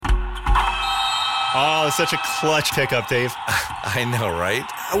Oh, such a clutch pickup, Dave. I know, right?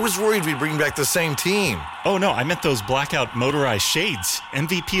 I was worried we'd bring back the same team. Oh, no, I meant those blackout motorized shades.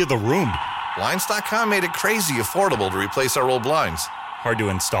 MVP of the room. Blinds.com made it crazy affordable to replace our old blinds. Hard to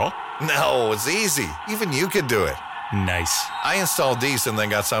install? No, it's easy. Even you could do it. Nice. I installed these and then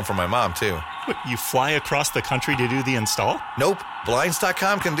got some for my mom, too. What, you fly across the country to do the install? Nope.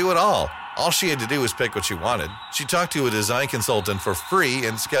 Blinds.com can do it all. All she had to do was pick what she wanted. She talked to a design consultant for free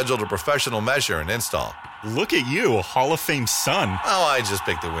and scheduled a professional measure and install. Look at you, a Hall of Fame son. Oh, I just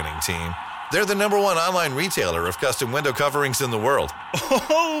picked the winning team. They're the #1 online retailer of custom window coverings in the world.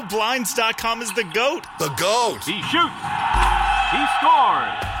 Oh, Blinds.com is the GOAT. The GOAT! He shoots. He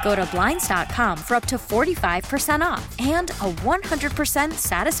scores. Go to Blinds.com for up to 45% off and a 100%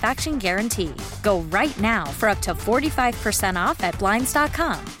 satisfaction guarantee. Go right now for up to 45% off at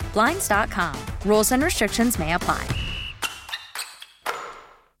Blinds.com. Blinds.com. Rules and restrictions may apply.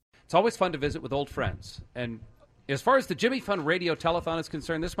 It's always fun to visit with old friends. And as far as the Jimmy Fund Radio Telethon is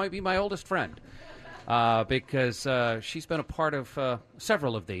concerned, this might be my oldest friend because she's been a part of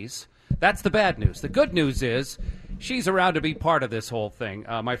several of these. That's the bad news. The good news is she's around to be part of this whole thing.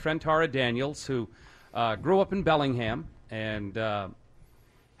 My friend Tara Daniels, who grew up in Bellingham and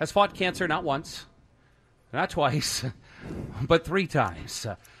has fought cancer not once, not twice, but 3 times.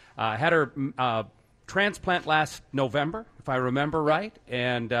 Had her transplant last November, if I remember right.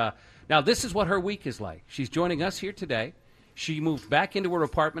 And now this is what her week is like. She's joining us here today. She moved back into her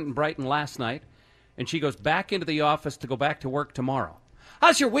apartment in Brighton last night, and she goes back into the office to go back to work tomorrow.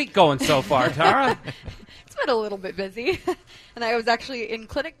 How's your week going so far, Tara? It's been a little bit busy. And I was actually in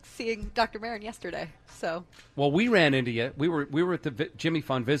clinic seeing Dr. Marin yesterday. So. Well, we ran into you. We were at the Jimmy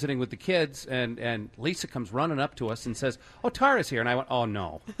Fund visiting with the kids, and Lisa comes running up to us and says, "Oh, Tara's here." And I went, "Oh,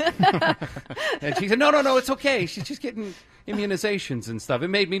 no." And she said, No, it's okay. She's just getting immunizations and stuff. It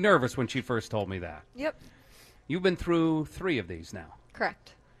made me nervous when she first told me that. Yep. You've been through 3 of these now.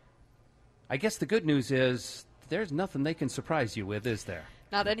 Correct. I guess the good news is there's nothing they can surprise you with, is there?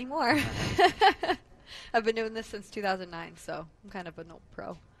 Not anymore. I've been doing this since 2009, so I'm kind of an old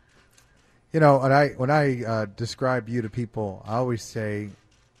pro. You know, when I describe you to people, I always say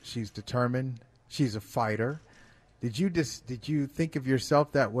she's determined. She's a fighter. Did you think of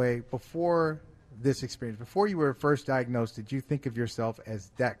yourself that way before this experience? Before you were first diagnosed, did you think of yourself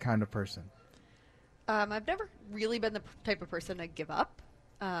as that kind of person? I've never really been the type of person to give up.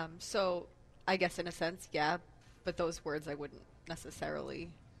 So I guess in a sense, yeah. But those words I wouldn't necessarily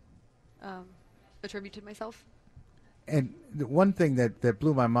attribute to myself. And the one thing that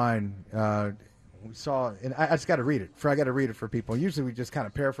blew my mind, we saw, and I just got to read it. I got to read it for people. Usually we just kind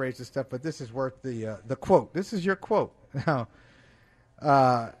of paraphrase this stuff, but this is worth the quote. This is your quote. Now,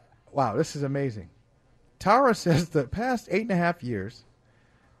 wow, this is amazing. Tara says the past 8.5 years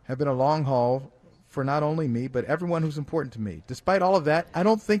have been a long haul for not only me, but everyone who's important to me. Despite all of that, I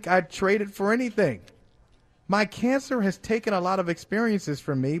don't think I'd trade it for anything. My cancer has taken a lot of experiences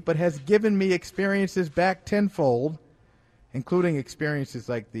from me, but has given me experiences back tenfold, including experiences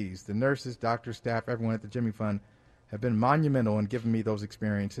like these. The nurses, doctors, staff, everyone at the Jimmy Fund have been monumental in giving me those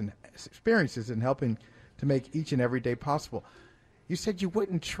experiences and helping to make each and every day possible. You said you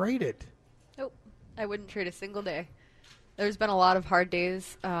wouldn't trade it. Nope. I wouldn't trade a single day. There's been a lot of hard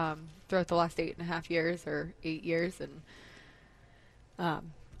days throughout the last 8.5 years or 8 years, and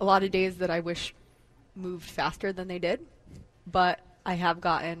a lot of days that I wish moved faster than they did, but I've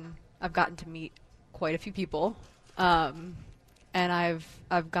gotten to meet quite a few people, and I've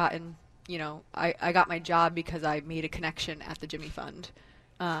gotten, I got my job because I made a connection at the Jimmy Fund,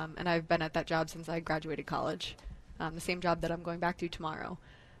 and I've been at that job since I graduated college, the same job that I'm going back to tomorrow.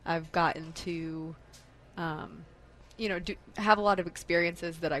 I've gotten to have a lot of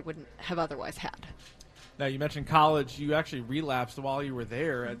experiences that I wouldn't have otherwise had. Now, you mentioned college. You actually relapsed while you were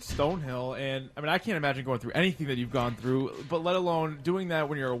there at Stonehill. And, I mean, I can't imagine going through anything that you've gone through, but let alone doing that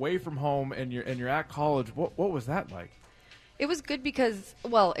when you're away from home and you're at college. What was that like? It was good because,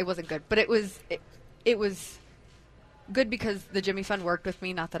 well, it wasn't good, but it was good because the Jimmy Fund worked with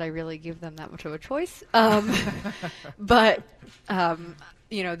me. Not that I really gave them that much of a choice. But,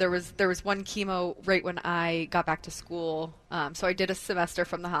 there was one chemo right when I got back to school. So I did a semester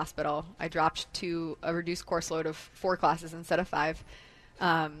from the hospital. I dropped to a reduced course load of 4 classes instead of 5.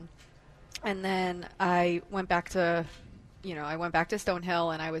 And then I went back to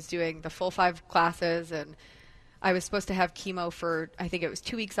Stonehill, and I was doing the full 5 classes, and I was supposed to have chemo for, I think it was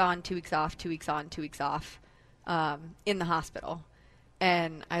 2 weeks on, 2 weeks off, 2 weeks on, 2 weeks off, in the hospital.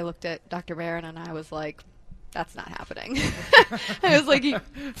 And I looked at Dr. Marin and I was like, that's not happening. I was like,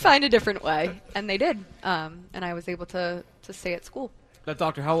 find a different way. And they did. And I was able to stay at school. That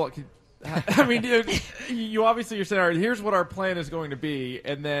doctor, how long? I mean, you obviously you're saying, all right, here's what our plan is going to be,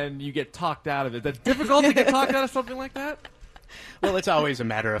 and then you get talked out of it. That's difficult to get talked out of something like that? Well, it's always a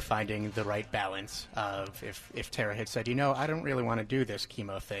matter of finding the right balance. Of if Tara had said, I don't really want to do this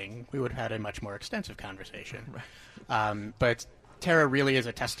chemo thing, we would have had a much more extensive conversation. Right. But Tara really is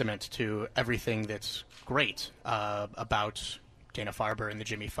a testament to everything that's great about Dana-Farber and the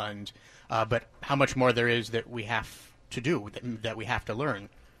Jimmy Fund, but how much more there is that we have to do, that we have to learn.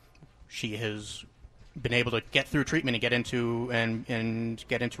 She has been able to get through treatment and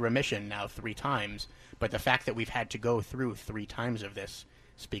get into remission now 3 times. But the fact that we've had to go through 3 times of this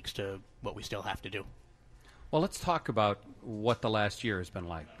speaks to what we still have to do. Well, let's talk about what the last year has been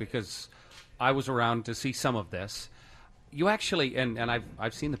like, because I was around to see some of this. You actually, and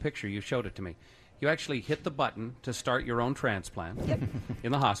I've seen the picture, you showed it to me. You actually hit the button to start your own transplant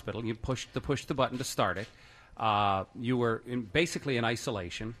in the hospital. You pushed the button to start it. You were basically in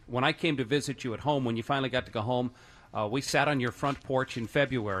isolation. When I came to visit you at home, when you finally got to go home, we sat on your front porch in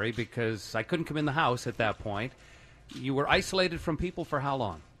February because I couldn't come in the house at that point. You were isolated from people for how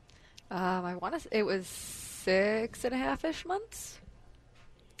long? I want to. It was 6.5-ish months.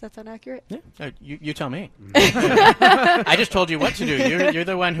 That's inaccurate. Yeah, you tell me. I just told you what to do. You're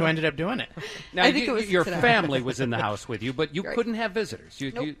the one who ended up doing it. Now, your family was in the house with you, but you couldn't have visitors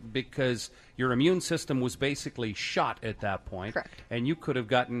because your immune system was basically shot at that point. Correct. And you could have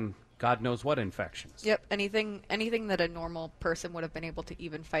gotten God knows what infections. Yep. Anything that a normal person would have been able to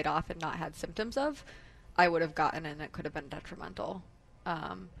even fight off and not had symptoms of, I would have gotten, and it could have been detrimental.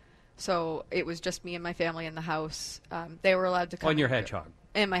 So it was just me and my family in the house. They were allowed to come. On your hedgehog.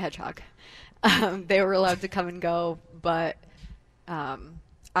 And my hedgehog. They were allowed to come and go, but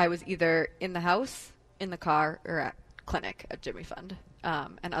I was either in the house, in the car, or at clinic at Jimmy Fund.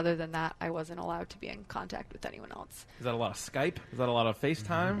 And other than that, I wasn't allowed to be in contact with anyone else. Is that a lot of Skype? Is that a lot of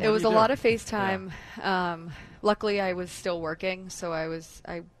FaceTime? It was a lot of FaceTime. Yeah. Luckily, I was still working, so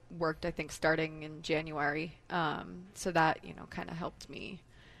I worked, I think, starting in January. So that, kind of helped me.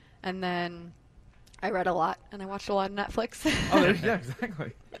 And then I read a lot, and I watched a lot of Netflix. Yeah,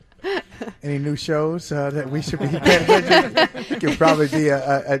 exactly. Any new shows that we should be paying attention to? You could probably be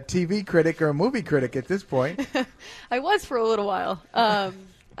a TV critic or a movie critic at this point. I was for a little while.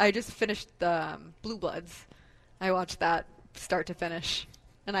 I just finished the Blue Bloods. I watched that start to finish,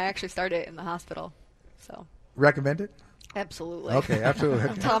 and I actually started it in the hospital. So recommend it? Absolutely. Okay,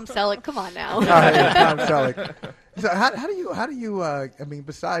 absolutely. Tom Selleck, come on now. Tom Selleck. So how do you? I mean,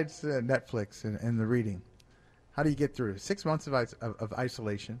 besides Netflix and the reading, how do you get through 6 months of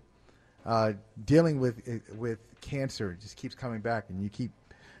isolation? Dealing with cancer, it just keeps coming back, and you keep,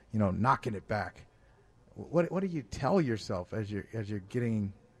 knocking it back. What do you tell yourself as you're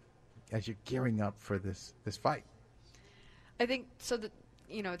gearing up for this fight? I think so.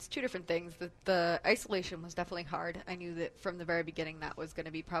 It's 2 different things. The isolation was definitely hard. I knew that from the very beginning that was going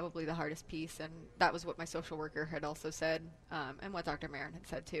to be probably the hardest piece, and that was what my social worker had also said, and what Dr. Marin had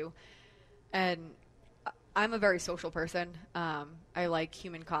said too. And I'm a very social person. I like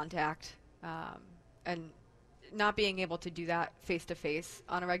human contact, and not being able to do that face-to-face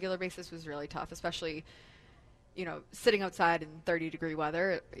on a regular basis was really tough, especially, sitting outside in 30-degree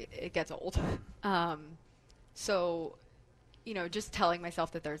weather, it gets old. So, just telling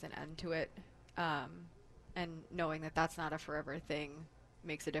myself that there's an end to it, and knowing that that's not a forever thing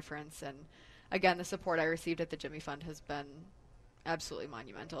makes a difference. And, again, the support I received at the Jimmy Fund has been absolutely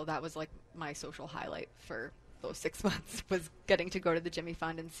monumental. That was like my social highlight for those 6 months, was getting to go to the Jimmy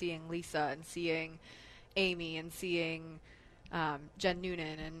Fund and seeing Lisa and seeing Amy and seeing Jen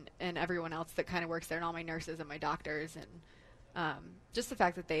Noonan and everyone else that kind of works there, and all my nurses and my doctors, and just the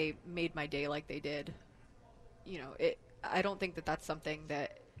fact that they made my day like they did. I don't think that that's something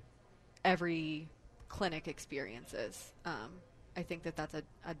that every clinic experiences. I think that that's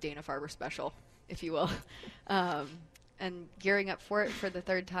a Dana-Farber special, if you will. And gearing up for it for the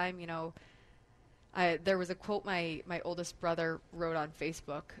 3rd time, there was a quote my oldest brother wrote on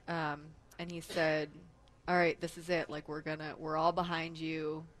Facebook, and he said, "All right, this is it. Like, we're all behind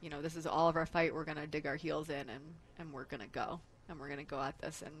you. This is all of our fight. We're gonna dig our heels in, and we're gonna go, and we're gonna go at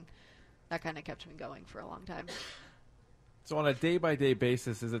this." And that kind of kept me going for a long time. So on a day-by-day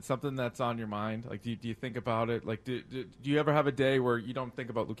basis, is it something that's on your mind? Like, do you think about it? Like, do you ever have a day where you don't think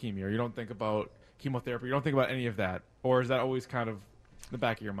about leukemia, or you don't think about chemotherapy, you don't think about any of that? Or is that always kind of in the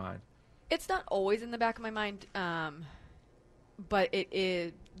back of your mind? It's not always in the back of my mind, but it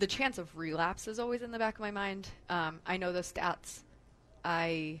is. The chance of relapse is always in the back of my mind. I know those stats.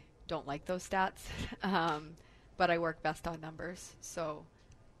 I don't like those stats, but I work best on numbers. So,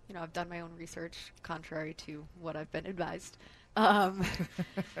 I've done my own research, contrary to what I've been advised.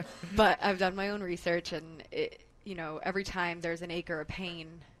 But I've done my own research, and every time there's an ache or a pain,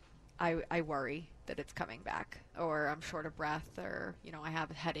 I worry that it's coming back, or I'm short of breath, or I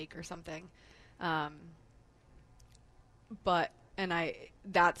have a headache or something.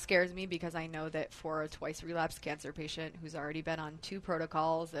 That scares me because I know that for a twice relapsed cancer patient who's already been on 2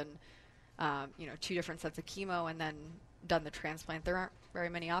 protocols and 2 different sets of chemo and then done the transplant, there aren't very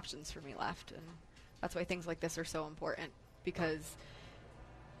many options for me left, and that's why things like this are so important. Because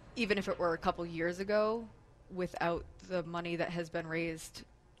even if it were a couple years ago, without the money that has been raised,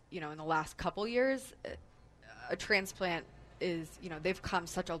 in the last couple years, a transplant is, they've come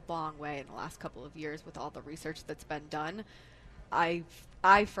such a long way in the last couple of years with all the research that's been done. I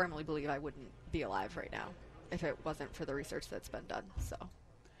firmly believe I wouldn't be alive right now if it wasn't for the research that's been done. So,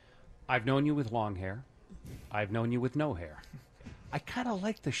 I've known you with long hair. I've known you with no hair. I kind of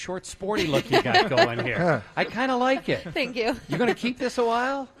like the short, sporty look you got going here. I kind of like it. Thank you. You going to keep this a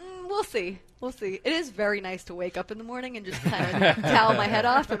while? We'll see. We'll see. It is very nice to wake up in the morning and just kind of towel my head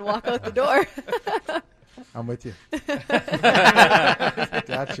off and walk out the door. I'm with you.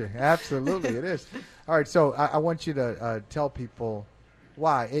 Gotcha. Absolutely, it is. All right, so I want you to tell people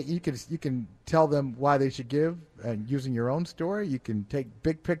why. You can tell them why they should give, and using your own story. You can take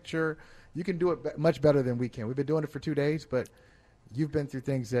big picture. You can do it much better than we can. We've been doing it for 2 days, but you've been through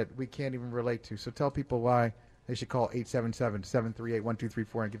things that we can't even relate to. So tell people why they should call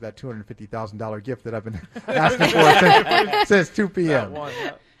 877-738-1234 and give that $250,000 gift that I've been asking for since 2 p.m.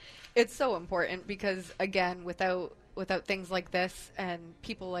 It's so important because, again, without things like this and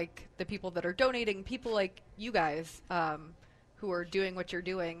people like the people that are donating, people like you guys who are doing what you're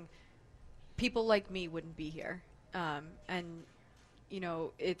doing, people like me wouldn't be here.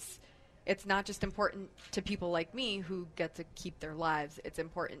 It's not just important to people like me who get to keep their lives. It's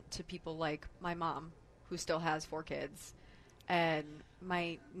important to people like my mom, who still has 4 kids, and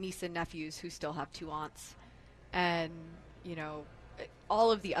my niece and nephews who still have 2 aunts, and,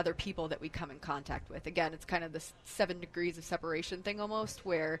 all of the other people that we come in contact with. Again, it's kind of this 7 degrees of separation thing almost,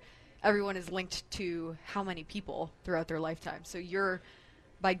 where everyone is linked to how many people throughout their lifetime. So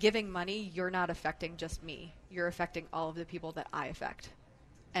by giving money, you're not affecting just me. You're affecting all of the people that I affect,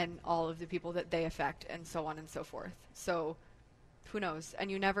 and all of the people that they affect, and so on and so forth. So who knows? And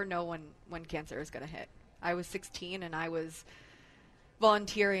you never know when cancer is going to hit. I was 16 and I was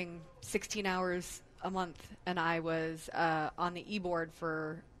volunteering 16 hours a month, and I was on the e-board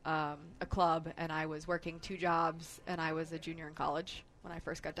for a club, and I was working 2 jobs, and I was a junior in college when I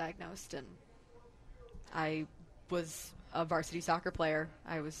first got diagnosed, and I was a varsity soccer player.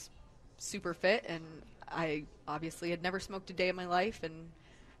 I was super fit, and I obviously had never smoked a day in my life and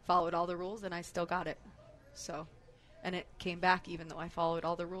followed all the rules, and I still got it. So, and it came back even though I followed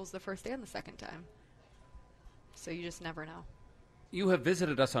all the rules the first and the second time. So you just never know. You have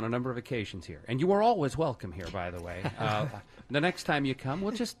visited us on a number of occasions here, and you are always welcome here, by the way. The next time you come,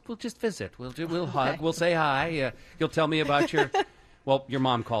 we'll just visit. We'll hug. We'll say hi. You'll tell me about your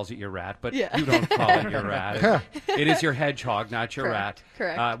mom calls it your rat, but you don't call it your rat. It is your hedgehog, not your rat.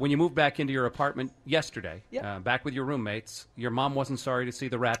 Correct. When you moved back into your apartment yesterday, back with your roommates, your mom wasn't sorry to see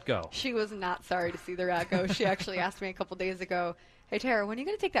the rat go. She was not sorry to see the rat go. She actually asked me a couple days ago, "Hey, Tara, when are you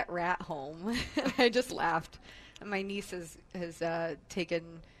going to take that rat home?" I just laughed. And my niece has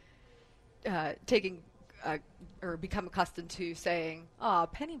become accustomed to saying, "Aw,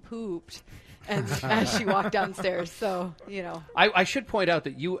 Penny pooped," and as she walked downstairs. So, I should point out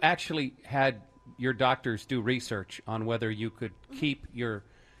that you actually had your doctors do research on whether you could keep your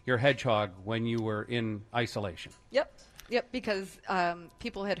hedgehog when you were in isolation. Yep, because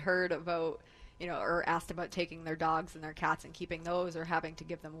people had heard about, or asked about taking their dogs and their cats and keeping those, or having to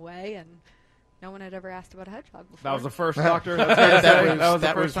give them away, and no one had ever asked about a hedgehog before. That was the first, doctor.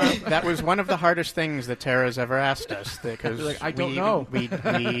 That was one of the hardest things that Tara's ever asked us, because I don't know.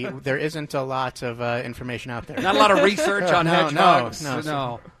 There isn't a lot of information out there. Not a lot of research on hedgehogs.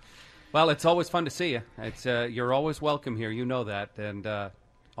 No. Well, it's always fun to see you. It's you're always welcome here. You know that, and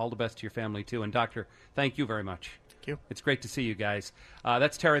all the best to your family too. And Doctor, thank you very much. Thank you. It's great to see you guys.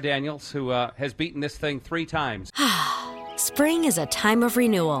 That's Tara Daniels, who has beaten this thing 3 times. Spring is a time of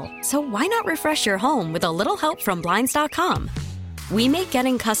renewal, so why not refresh your home with a little help from Blinds.com? We make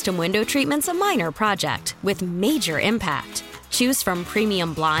getting custom window treatments a minor project with major impact. Choose from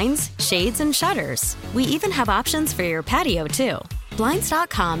premium blinds, shades, and shutters. We even have options for your patio, too.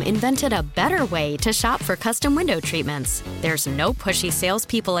 Blinds.com invented a better way to shop for custom window treatments. There's no pushy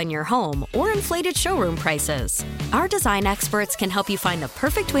salespeople in your home or inflated showroom prices. Our design experts can help you find the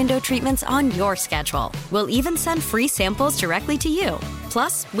perfect window treatments on your schedule. We'll even send free samples directly to you.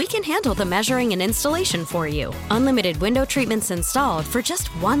 Plus, we can handle the measuring and installation for you. Unlimited window treatments installed for just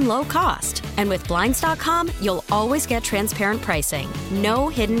one low cost. And with Blinds.com, you'll always get transparent pricing. No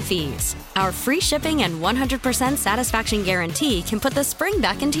hidden fees. Our free shipping and 100% satisfaction guarantee can put the spring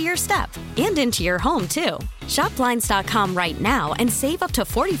back into your step and into your home, too. Shop Blinds.com right now and save up to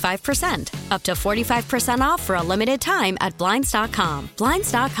 45%. Up to 45% off for a limited time at Blinds.com.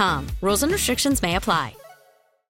 Blinds.com. Rules and restrictions may apply.